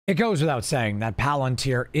It goes without saying that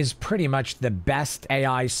Palantir is pretty much the best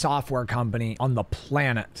AI software company on the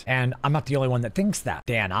planet. And I'm not the only one that thinks that.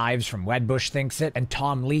 Dan Ives from Wedbush thinks it, and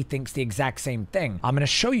Tom Lee thinks the exact same thing. I'm going to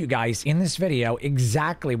show you guys in this video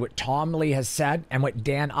exactly what Tom Lee has said and what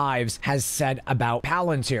Dan Ives has said about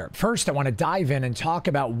Palantir. First, I want to dive in and talk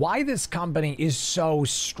about why this company is so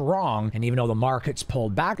strong. And even though the markets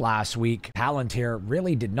pulled back last week, Palantir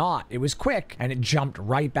really did not. It was quick and it jumped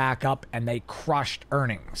right back up and they crushed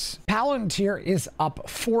earnings. Palantir is up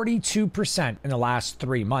 42% in the last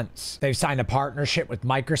 3 months. They've signed a partnership with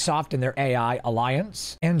Microsoft in their AI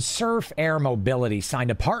alliance, and Surf Air Mobility signed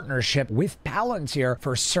a partnership with Palantir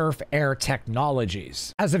for Surf Air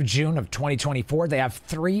technologies. As of June of 2024, they have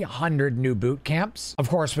 300 new boot camps. Of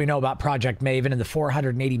course, we know about Project Maven and the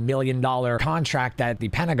 $480 million contract that the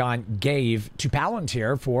Pentagon gave to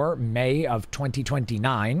Palantir for May of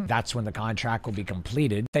 2029. That's when the contract will be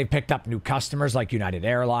completed. They've picked up new customers like United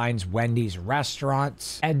Airlines, Wendy's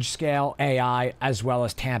Restaurants, EdgeScale AI, as well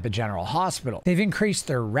as Tampa General Hospital. They've increased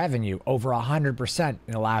their revenue over 100%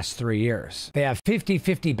 in the last 3 years. They have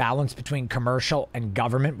 50-50 balance between commercial and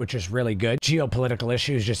government, which is really good. Geopolitical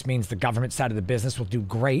issues just means the government side of the business will do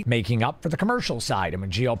great, making up for the commercial side. And when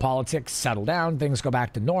geopolitics settle down, things go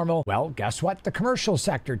back to normal. Well, guess what? The commercial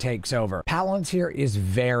sector takes over. Palantir is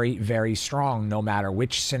very, very strong no matter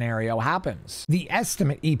which scenario happens. The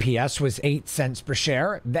estimate EPS was 8 cents per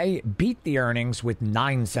share. They beat the earnings with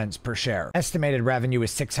 9 cents per share. Estimated revenue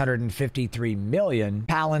is $653 million.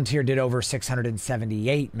 Palantir did over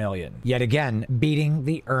 $678 million. Yet again, beating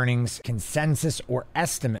the earnings consensus or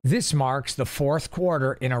estimate. This marks the 4th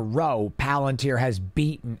quarter in a row Palantir has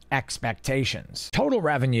beaten expectations. Total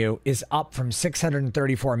revenue is up from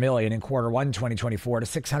 $634 million in Q1 2024 to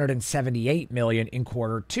 $678 million in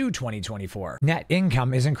Q2 2024. Net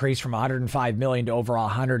income is increased from $105 million to over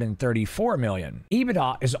 $134 million.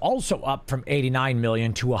 EBITDA is also up from $89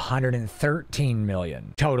 million to $113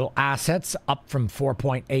 million. Total assets up from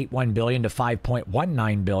 $4.81 billion to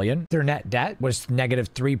 $5.19 billion. Their net debt was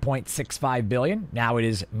negative $3.65 billion. Now it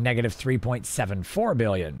is negative $3.74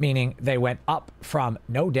 billion, meaning they went up from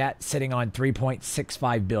no debt sitting on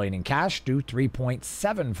 $3.65 billion in cash to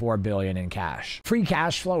 $3.74 billion in cash. Free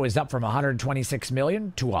cash flow is up from $126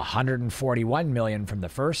 million to $141 million from the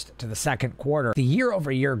first to the second quarter. The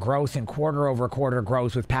year-over-year growth and quarter-over-quarter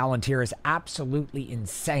growth with Palantir is absolutely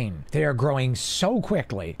insane. They are growing so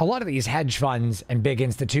quickly. A lot of these hedge funds and big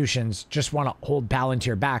institutions just want to hold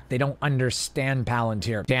Palantir back. They don't understand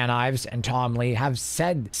Palantir. Dan Ives and Tom Lee have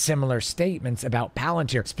said similar statements about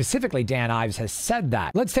Palantir. Specifically, Dan Ives has said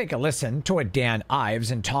that. Let's take a listen to what Dan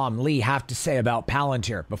Ives and Tom Lee have to say about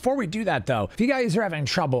Palantir. Before we do that, though, if you guys are having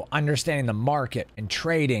trouble understanding the market and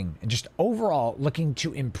trading and just overall looking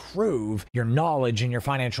to improve your knowledge and your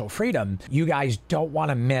financial freedom, you guys don't want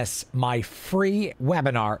to miss my free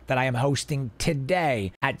webinar that I am hosting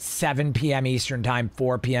today at 7 p.m. Eastern Time,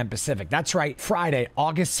 4 p.m. Pacific. That's right, Friday,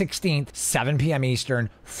 August 16th, 7 p.m. Eastern,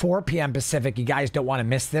 4 p.m. Pacific. You guys don't want to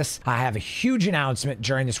miss this. I have a huge announcement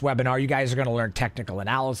during this webinar. You guys are going to learn technical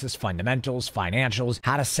analysis, fundamentals, financials,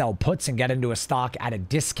 how to sell puts and get into a stock at a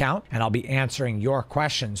discount, and I'll be answering your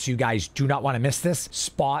questions. So you guys do not want to miss this.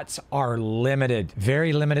 Spots are limited,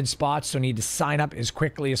 very limited spots, so need to sign up as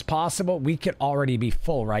quickly as possible. We could already be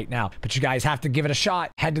full right now, but you guys have to give it a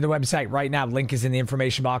shot. Head to the website right now. Link is in the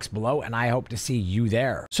information box below, and I hope to see you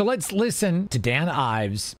there. So let's listen to Dan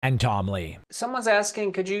Ives and Tom Lee. Someone's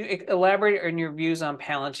asking, could you elaborate on your views on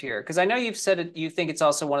Palantir? Because I know you've said it, you think it's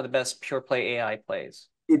also one of the best pure play AI plays.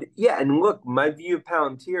 Yeah, and look, my view of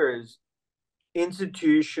Palantir is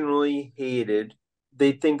institutionally hated.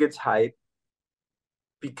 They think it's hype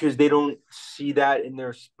because they don't see that in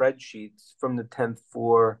their spreadsheets from the 10th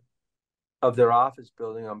floor of their office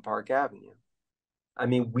building on Park Avenue. I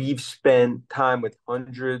mean, we've spent time with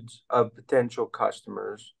hundreds of potential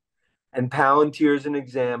customers, and Palantir is an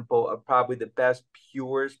example of probably the best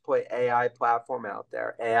purest play AI platform out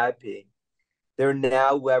there, AIP. They're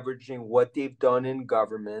now leveraging what they've done in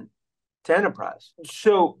government to enterprise.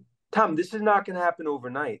 So, Tom, this is not going to happen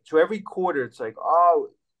overnight. So every quarter, it's like, oh,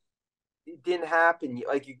 it didn't happen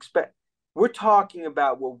like you expect. We're talking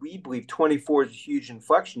about what we believe 24 is a huge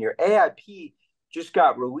inflection year. AIP just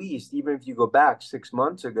got released, even if you go back 6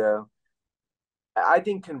 months ago. I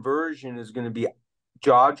think conversion is going to be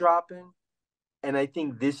jaw-dropping, and I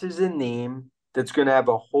think this is a name that's going to have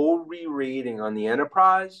a whole re-rating on the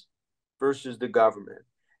enterprise versus the government.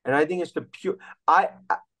 And I think it's the pure – I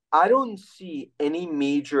don't see any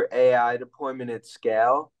major AI deployment at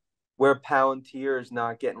scale where Palantir is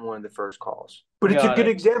not getting one of the first calls. But it's a good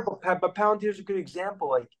example. But Palantir is a good example.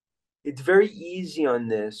 Like, it's very easy on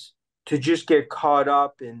this to just get caught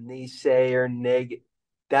up in naysayer negative.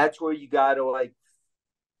 That's where you got to like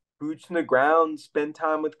boots on the ground, spend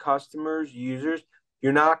time with customers, users.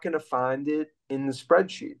 You're not going to find it in the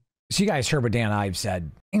spreadsheet. So you guys heard what Dan Ives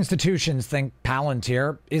said. Institutions think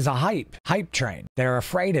Palantir is a hype train. They're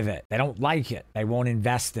afraid of it. They don't like it. They won't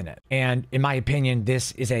invest in it. And in my opinion,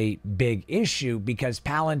 this is a big issue because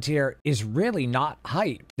Palantir is really not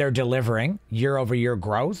hype. They're delivering year-over-year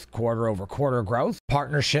growth, quarter-over-quarter growth,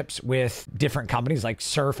 partnerships with different companies like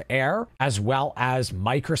Surf Air, as well as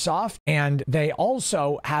Microsoft. And they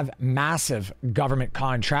also have massive government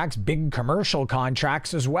contracts, big commercial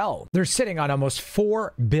contracts as well. They're sitting on almost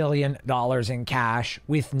 $4 billion in cash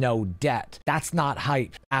with no debt. That's not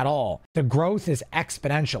hype at all. The growth is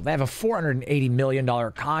exponential. They have a $480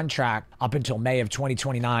 million contract up until May of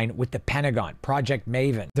 2029 with the Pentagon, Project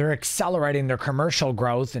Maven. They're accelerating their commercial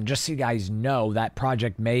growth. And just so you guys know, that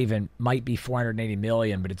Project Maven might be $480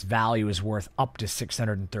 million, but its value is worth up to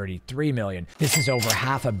 $633 million. This is over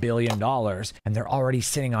 $500 million, and they're already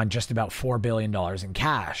sitting on just about $4 billion in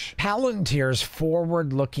cash. Palantir's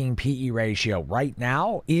forward-looking PE ratio right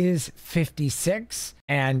now is 56.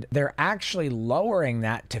 And they're actually lowering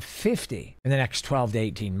that to 50 in the next 12 to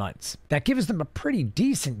 18 months. That gives them a pretty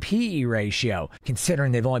decent PE ratio,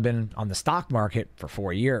 considering they've only been on the stock market for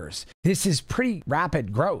 4 years. This is pretty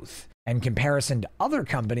rapid growth. In comparison to other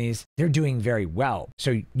companies, they're doing very well.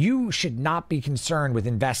 So you should not be concerned with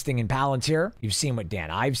investing in Palantir. You've seen what Dan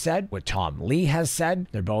Ives said, what Tom Lee has said.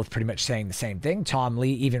 They're both pretty much saying the same thing. Tom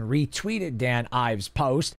Lee even retweeted Dan Ives'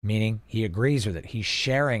 post, meaning he agrees with it. He's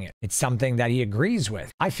sharing it. It's something that he agrees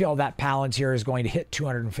with. I feel that Palantir is going to hit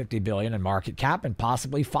 $250 billion in market cap and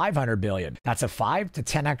possibly $500 billion. That's a 5 to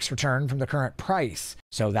 10x return from the current price.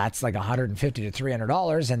 So that's like $150 to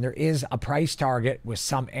 $300. And there is a price target with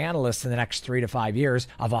some analysts in the next 3 to 5 years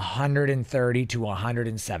of $130 to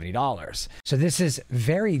 $170. So this is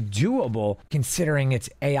very doable considering it's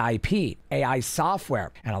AIP, AI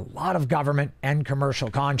software, and a lot of government and commercial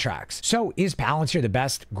contracts. So is Palantir the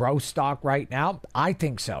best growth stock right now? I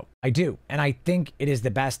think so. I do. And I think it is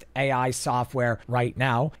the best AI software right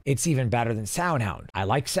now. It's even better than SoundHound. I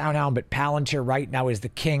like SoundHound, but Palantir right now is the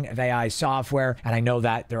king of AI software. And I know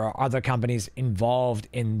that there are other companies involved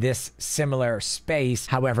in this similar space.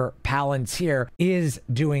 However, Palantir is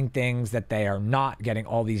doing things that they are not getting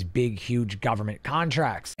all these big, huge government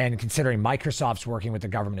contracts. And considering Microsoft's working with the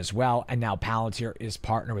government as well, and now Palantir is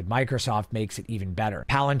partnered with Microsoft, makes it even better.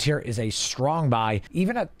 Palantir is a strong buy,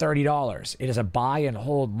 even at $30. It is a buy and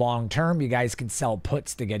hold long term. You guys can sell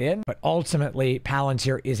puts to get in, but ultimately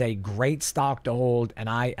Palantir is a great stock to hold, and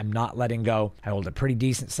I am not letting go. I hold a pretty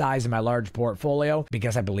decent size in my large portfolio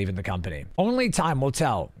because I believe in the company. Only time will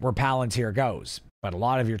tell where Palantir goes. But a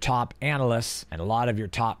lot of your top analysts and a lot of your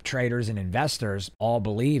top traders and investors all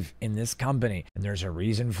believe in this company, and there's a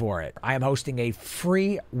reason for it. I am hosting a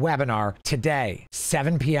free webinar today,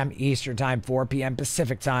 7 p.m. Eastern Time, 4 p.m.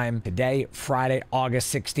 Pacific Time, today, Friday,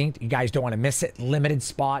 August 16th. You guys don't want to miss it. Limited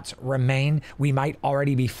spots remain. We might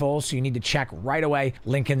already be full, so you need to check right away.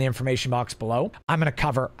 Link in the information box below. I'm going to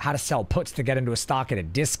cover how to sell puts to get into a stock at a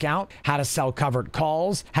discount, how to sell covered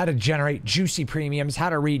calls, how to generate juicy premiums,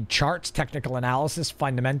 how to read charts, technical analysis,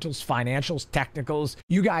 fundamentals, financials, technicals.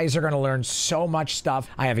 You guys are going to learn so much stuff.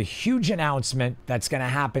 I have a huge announcement that's going to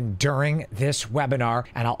happen during this webinar,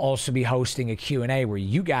 and I'll also be hosting a Q&A where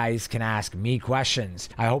you guys can ask me questions.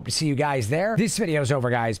 I hope to see you guys there. This video is over,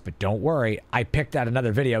 guys, but don't worry. I picked out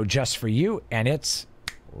another video just for you, and it's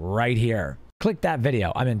right here. Click that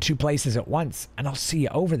video. I'm in 2 places at once, and I'll see you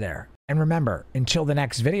over there. And remember, until the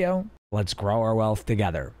next video, let's grow our wealth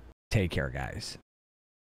together. Take care, guys.